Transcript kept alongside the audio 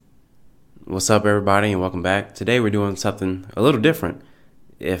What's up, everybody, and welcome back. Today we're doing something a little different.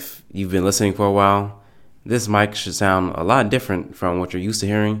 If you've been listening for a while, this mic should sound a lot different from what you're used to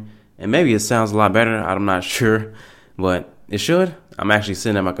hearing, and maybe it sounds a lot better. I'm not sure, but it should. I'm actually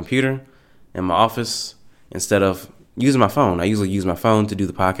sitting at my computer in my office instead of using my phone. I usually use my phone to do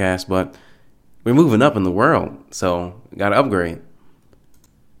the podcast, but we're moving up in the world, so gotta upgrade.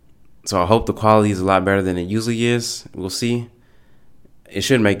 So I hope the quality is a lot better than it usually is. We'll see. It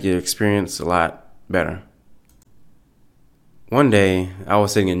should make your experience a lot better. One day, I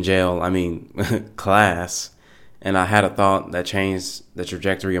was sitting in class, and I had a thought that changed the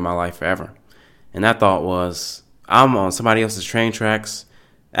trajectory of my life forever. And that thought was, I'm on somebody else's train tracks.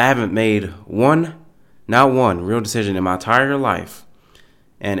 I haven't made not one real decision in my entire life.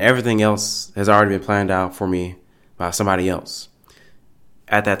 And everything else has already been planned out for me by somebody else.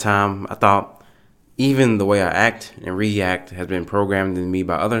 At that time, I thought, even the way I act and react has been programmed in me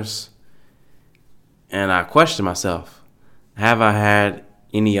by others. And I questioned myself, have I had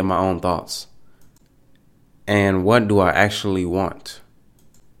any of my own thoughts? And what do I actually want?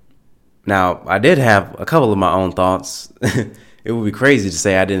 Now, I did have a couple of my own thoughts. It would be crazy to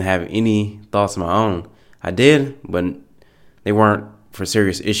say I didn't have any thoughts of my own. I did, but they weren't for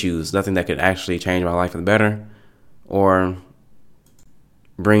serious issues, nothing that could actually change my life for the better or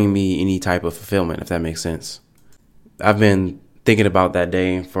bring me any type of fulfillment, if that makes sense. I've been thinking about that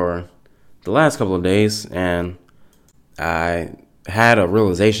day for the last couple of days, and I had a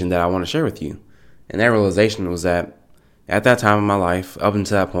realization that I want to share with you. And that realization was that at that time in my life, up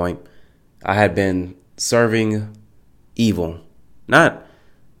until that point, I had been serving evil. Not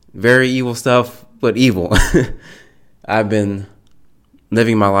very evil stuff, but evil. I've been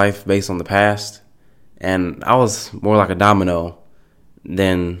living my life based on the past, and I was more like a domino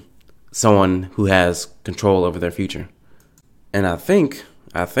than someone who has control over their future. And I'm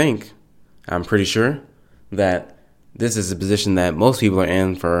pretty sure that this is a position that most people are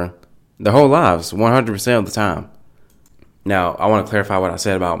in for their whole lives, 100% of the time. Now, I want to clarify what I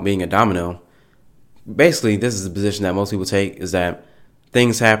said about being a domino. Basically, this is the position that most people take, is that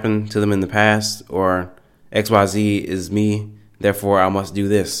things happen to them in the past, or XYZ is me, therefore I must do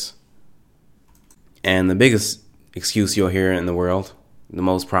this. And the biggest excuse you'll hear in the world, the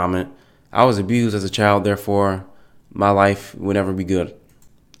most prominent, I was abused as a child, therefore my life will never be good.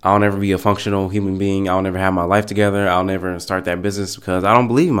 I'll never be a functional human being. I'll never have my life together. I'll never start that business because I don't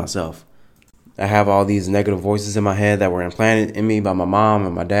believe in myself. I have all these negative voices in my head that were implanted in me by my mom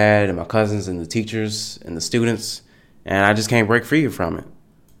and my dad and my cousins and the teachers and the students, and I just can't break free from it.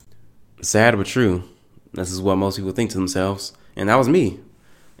 Sad but true. This is what most people think to themselves, and that was me.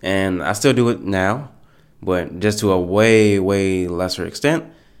 And I still do it now, but just to a way, way lesser extent.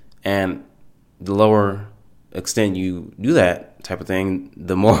 And the lower extent you do that type of thing,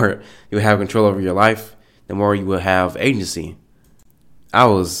 the more you have control over your life, the more you will have agency. I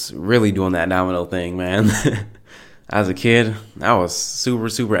was really doing that domino thing, man. As a kid, I was super,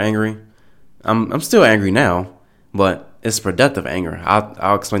 super angry. I'm still angry now, but it's productive anger.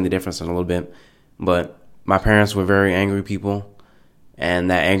 I'll explain the difference in a little bit. But my parents were very angry people, and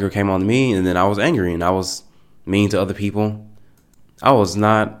that anger came on me, and then I was angry, and I was mean to other people. I was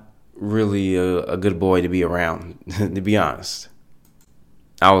not really a good boy to be around, to be honest.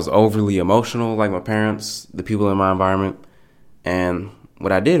 I was overly emotional like my parents, the people in my environment, and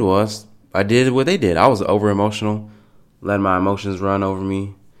what I did was, I did what they did. I was over emotional, letting my emotions run over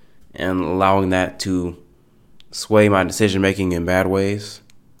me, and allowing that to sway my decision making in bad ways.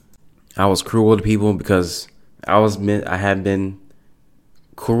 I was cruel to people because I had been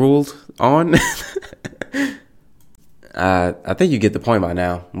crueled on. I think you get the point by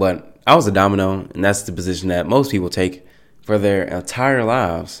now, but I was a domino, and that's the position that most people take for their entire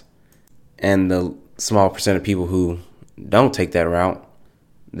lives. And the small percent of people who don't take that route,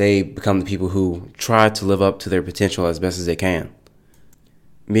 they become the people who try to live up to their potential as best as they can.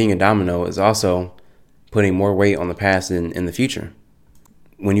 Being a domino is also putting more weight on the past than in the future.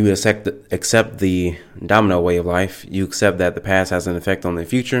 When you accept the domino way of life, you accept that the past has an effect on the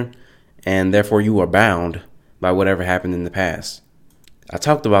future, and therefore you are bound by whatever happened in the past. I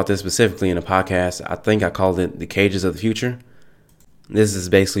talked about this specifically in a podcast. I think I called it the cages of the future. This is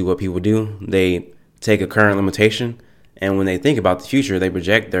basically what people do. They take a current limitation, and when they think about the future, they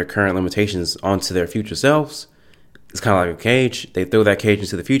project their current limitations onto their future selves. It's kind of like a cage. They throw that cage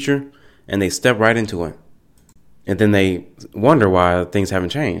into the future, and they step right into it. And then they wonder why things haven't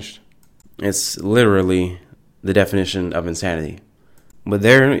changed. It's literally the definition of insanity. But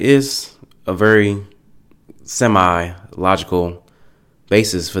there is a very semi-logical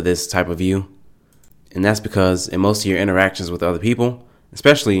basis for this type of view. And that's because in most of your interactions with other people,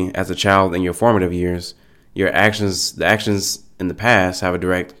 especially as a child in your formative years. The actions in the past have a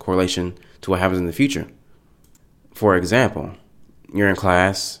direct correlation to what happens in the future. For example, you're in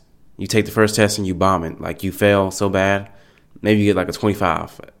class, you take the first test and you bomb it. Like you fail so bad, maybe you get like a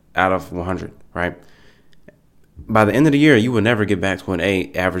 25 out of 100, right? By the end of the year, you will never get back to an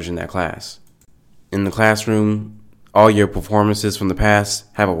A average in that class. In the classroom, all your performances from the past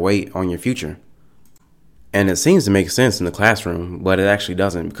have a weight on your future. And it seems to make sense in the classroom, but it actually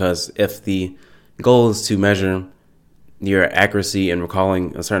doesn't, because if the goal is to measure your accuracy in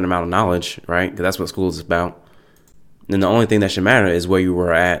recalling a certain amount of knowledge, right, because that's what school is about, then the only thing that should matter is where you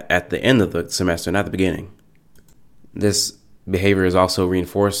were at the end of the semester, not the beginning. This behavior is also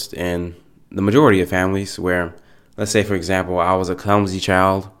reinforced in the majority of families where, let's say, for example, I was a clumsy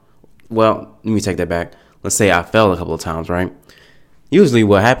child. Well, let me take that back. Let's say I fell a couple of times, right? Usually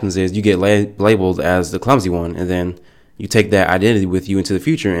what happens is you get labeled as the clumsy one, and then you take that identity with you into the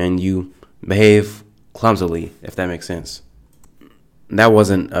future and you behave clumsily, if that makes sense. That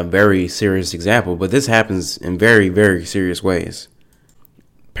wasn't a very serious example, but this happens in very, very serious ways.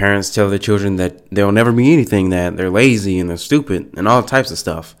 Parents tell their children that they'll never be anything, that they're lazy and they're stupid and all types of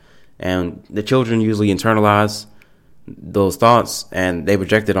stuff. And the children usually internalize those thoughts and they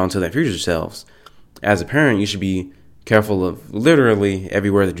project it onto their future selves. As a parent, you should be careful of literally every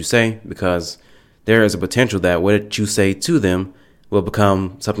word that you say, because there is a potential that what you say to them will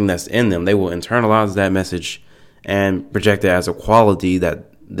become something that's in them. They will internalize that message and project it as a quality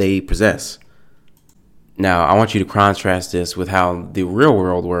that they possess. Now, I want you to contrast this with how the real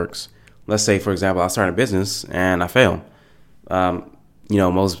world works. Let's say, for example, I start a business and I fail.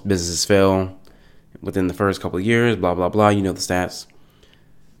 Most businesses fail within the first couple of years, blah, blah, blah. You know the stats.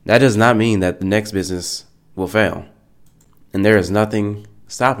 That does not mean that the next business will fail. And there is nothing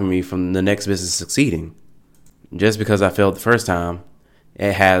stopping me from the next business succeeding. Just because I failed the first time,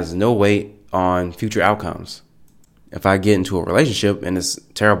 it has no weight on future outcomes. If I get into a relationship and it's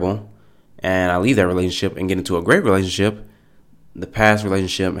terrible, and I leave that relationship and get into a great relationship, the past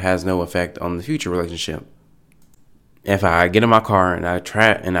relationship has no effect on the future relationship. If I get in my car and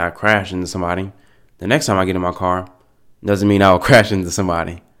I crash into somebody, the next time I get in my car doesn't mean I will crash into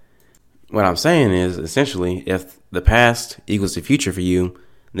somebody. What I'm saying is, essentially, if the past equals the future for you,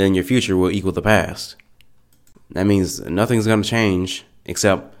 then your future will equal the past. That means nothing's going to change,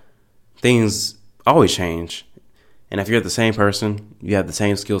 except things always change. And if you're the same person, you have the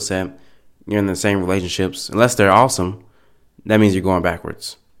same skill set, you're in the same relationships, unless they're awesome, that means you're going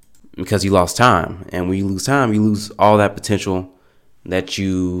backwards because you lost time. And when you lose time, you lose all that potential that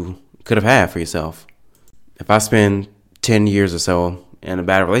you could have had for yourself. If I spend 10 years or so in a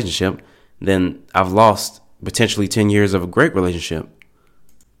bad relationship, then I've lost potentially 10 years of a great relationship.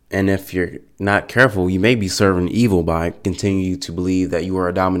 And if you're not careful, you may be serving evil by continuing to believe that you are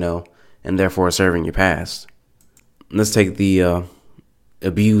a domino and therefore serving your past. Let's take the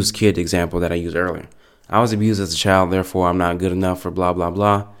abused kid example that I used earlier. I was abused as a child, therefore I'm not good enough for blah, blah,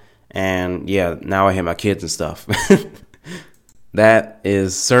 blah. And yeah, now I hate my kids and stuff. That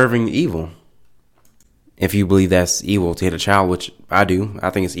is serving evil. If you believe that's evil to hit a child, which I do,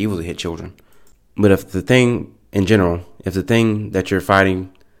 I think it's evil to hit children. But if the thing in general, if the thing that you're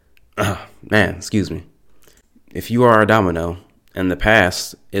fighting, if you are a domino and the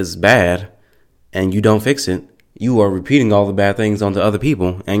past is bad and you don't fix it, you are repeating all the bad things onto other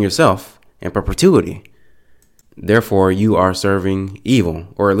people and yourself in perpetuity. Therefore, you are serving evil,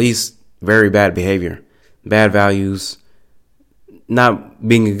 or at least very bad behavior, bad values, not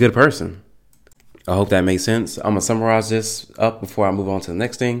being a good person. I hope that makes sense. I'm going to summarize this up before I move on to the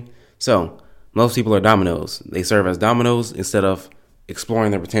next thing. So, most people are dominoes. They serve as dominoes instead of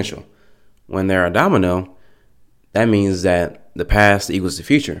exploring their potential. When they're a domino, that means that the past equals the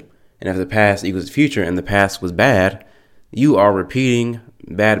future. And if the past equals the future and the past was bad, you are repeating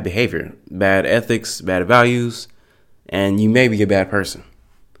bad behavior, bad ethics, bad values, and you may be a bad person.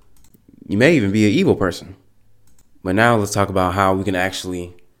 You may even be an evil person. But now let's talk about how we can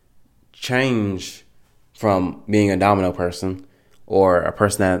actually change from being a domino person or a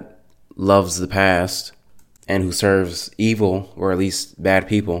person that loves the past and who serves evil or at least bad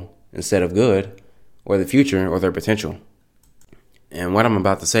people instead of good or the future or their potential. And what I'm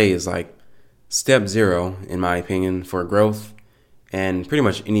about to say is like step 0, in my opinion, for growth and pretty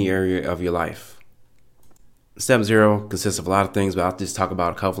much any area of your life. Step 0 consists of a lot of things, but I'll just talk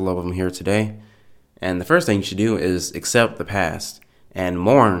about a couple of them here today. And the first thing you should do is accept the past and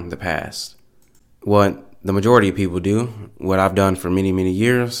mourn the past. What the majority of people do, what I've done for many, many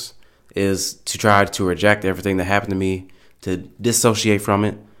years, is to try to reject everything that happened to me, to dissociate from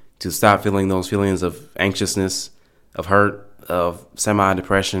it, to stop feeling those feelings of anxiousness, of hurt, of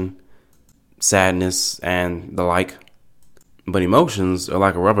semi-depression, sadness, and the like. But emotions are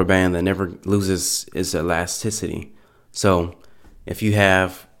like a rubber band that never loses its elasticity. So if you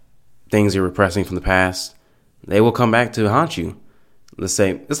have things you're repressing from the past, they will come back to haunt you. Let's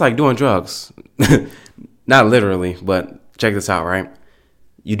say it's like doing drugs. Not literally, but check this out, right?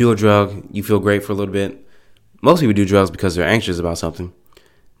 You do a drug, you feel great for a little bit. Most people do drugs because they're anxious about something.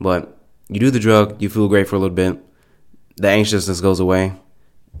 But you do the drug, you feel great for a little bit. The anxiousness goes away.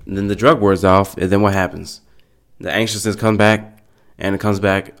 And then the drug wears off, and then what happens? The anxiousness comes back, and it comes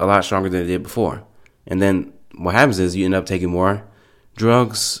back a lot stronger than it did before. And then what happens is you end up taking more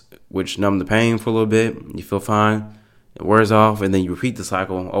drugs, which numb the pain for a little bit. You feel fine. It wears off, and then you repeat the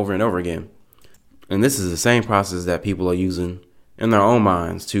cycle over and over again. And this is the same process that people are using in their own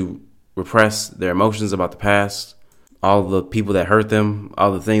minds to repress their emotions about the past, all the people that hurt them,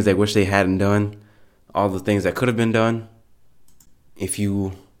 all the things they wish they hadn't done, all the things that could have been done. If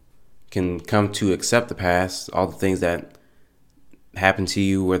you can come to accept the past, all the things that happened to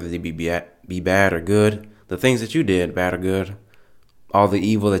you, whether they be bad or good, the things that you did, bad or good, all the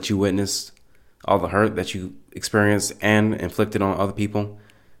evil that you witnessed, all the hurt that you experienced and inflicted on other people,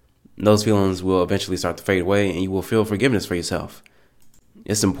 those feelings will eventually start to fade away and you will feel forgiveness for yourself.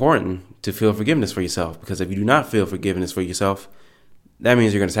 It's important to feel forgiveness for yourself, because if you do not feel forgiveness for yourself, that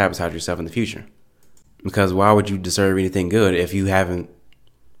means you're going to sabotage yourself in the future. Because why would you deserve anything good if you haven't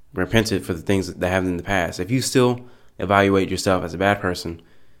repented for the things that happened in the past? If you still evaluate yourself as a bad person,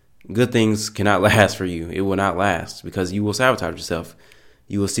 good things cannot last for you. It will not last because you will sabotage yourself.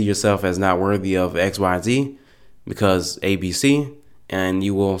 You will see yourself as not worthy of X, Y, and Z because A, B, C, and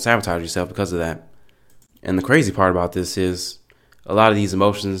you will sabotage yourself because of that. And the crazy part about this is a lot of these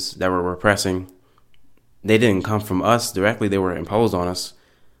emotions that we're repressing, they didn't come from us directly. They were imposed on us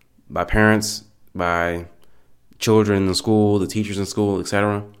by parents, by children in school, the teachers in school,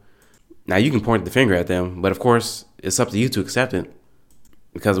 etc. Now, you can point the finger at them, but of course, it's up to you to accept it.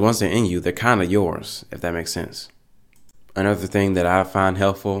 Because once they're in you, they're kind of yours, if that makes sense. Another thing that I find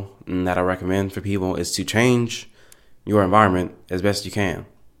helpful and that I recommend for people is to change your environment as best you can.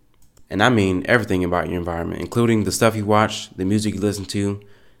 And I mean everything about your environment, including the stuff you watch, the music you listen to,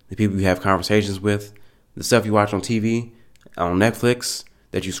 the people you have conversations with, the stuff you watch on TV, on Netflix,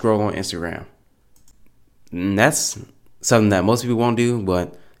 that you scroll on Instagram. And that's something that most people won't do,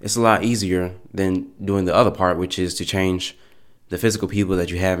 but it's a lot easier than doing the other part, which is to change the physical people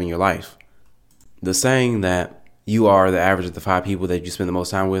that you have in your life. The saying that you are the average of the 5 people that you spend the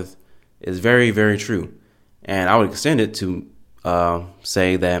most time with is very, very true. And I would extend it to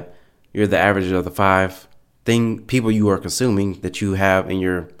say that you're the average of the 5 people you are consuming that you have in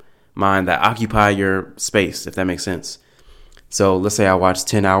your mind that occupy your space, if that makes sense. So let's say I watch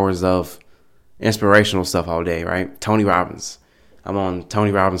 10 hours of inspirational stuff all day, right? Tony Robbins. I'm on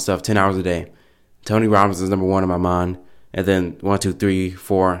Tony Robbins stuff 10 hours a day. Tony Robbins is number 1 in my mind. And then 1, 2, 3,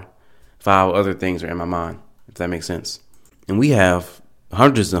 4, 5 other things are in my mind, if that makes sense. And we have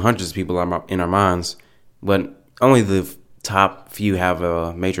hundreds and hundreds of people in our minds, but only the top few have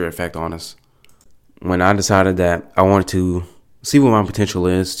a major effect on us. When I decided that I wanted to see what my potential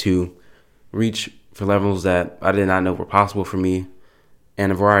is to reach for levels that I did not know were possible for me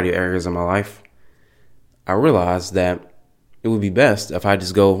in a variety of areas of my life, I realized that it would be best if I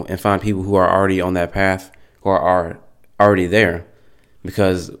just go and find people who are already on that path, who are already there.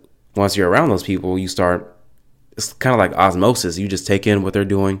 Because once you're around those people, it's kind of like osmosis. You just take in what they're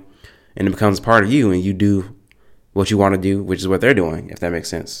doing and it becomes part of you, and you do what you want to do, which is what they're doing, if that makes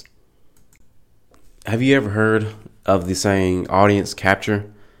sense. Have you ever heard of the saying audience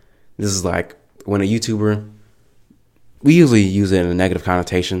capture? This is like when a YouTuber, we usually use it in a negative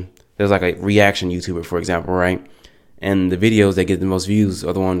connotation. There's like a reaction YouTuber, for example, right? And the videos that get the most views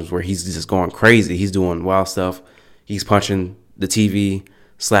are the ones where he's just going crazy. He's doing wild stuff. He's punching the TV,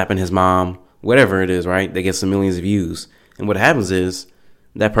 slapping his mom, whatever it is, right? They get some millions of views. And what happens is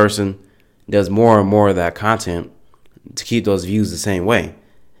that person does more and more of that content to keep those views the same way.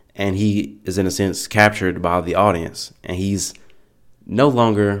 And he is, in a sense, captured by the audience. And he's no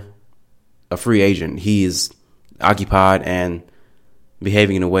longer a free agent. He is occupied and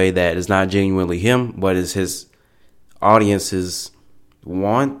behaving in a way that is not genuinely him, but is his audience's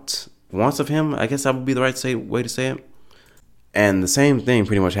wants of him. I guess that would be the right way to say it. And the same thing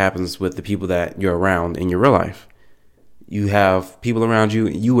pretty much happens with the people that you're around in your real life. You have people around you,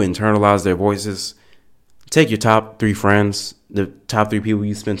 you internalize their voices. Take your top 3 friends, the top 3 people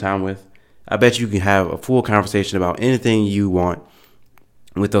you spend time with. I bet you can have a full conversation about anything you want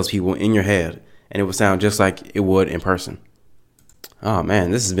with those people in your head, and it would sound just like it would in person. Oh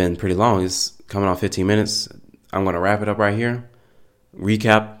man, this has been pretty long. It's coming on 15 minutes. I'm going to wrap it up right here.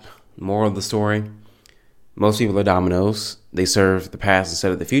 Recap, moral of the story. Most people are dominoes. They serve the past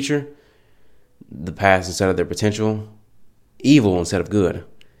instead of the future, the past instead of their potential, evil instead of good.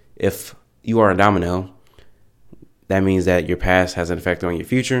 If you are a domino, that means that your past has an effect on your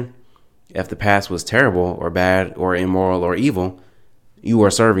future. If the past was terrible or bad or immoral or evil, you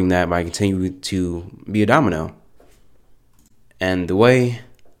are serving that by continuing to be a domino. And at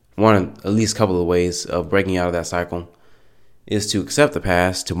least a couple of ways of breaking out of that cycle is to accept the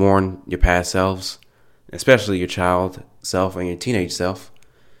past, to mourn your past selves, especially your child self and your teenage self,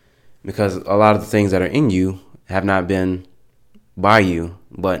 because a lot of the things that are in you have not been by you,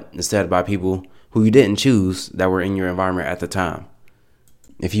 but instead by people who you didn't choose that were in your environment at the time.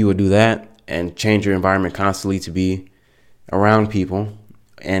 If you would do that and change your environment constantly to be around people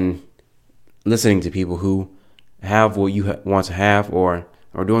and listening to people who have what you want to have or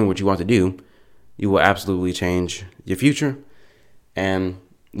doing what you want to do, you will absolutely change your future and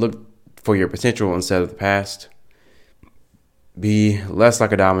look for your potential instead of the past. Be less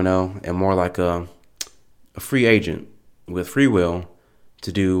like a domino and more like a free agent with free will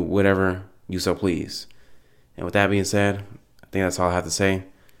to do whatever you so please. And with that being said, I think that's all I have to say.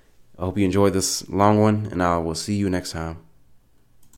 I hope you enjoyed this long one, and I will see you next time.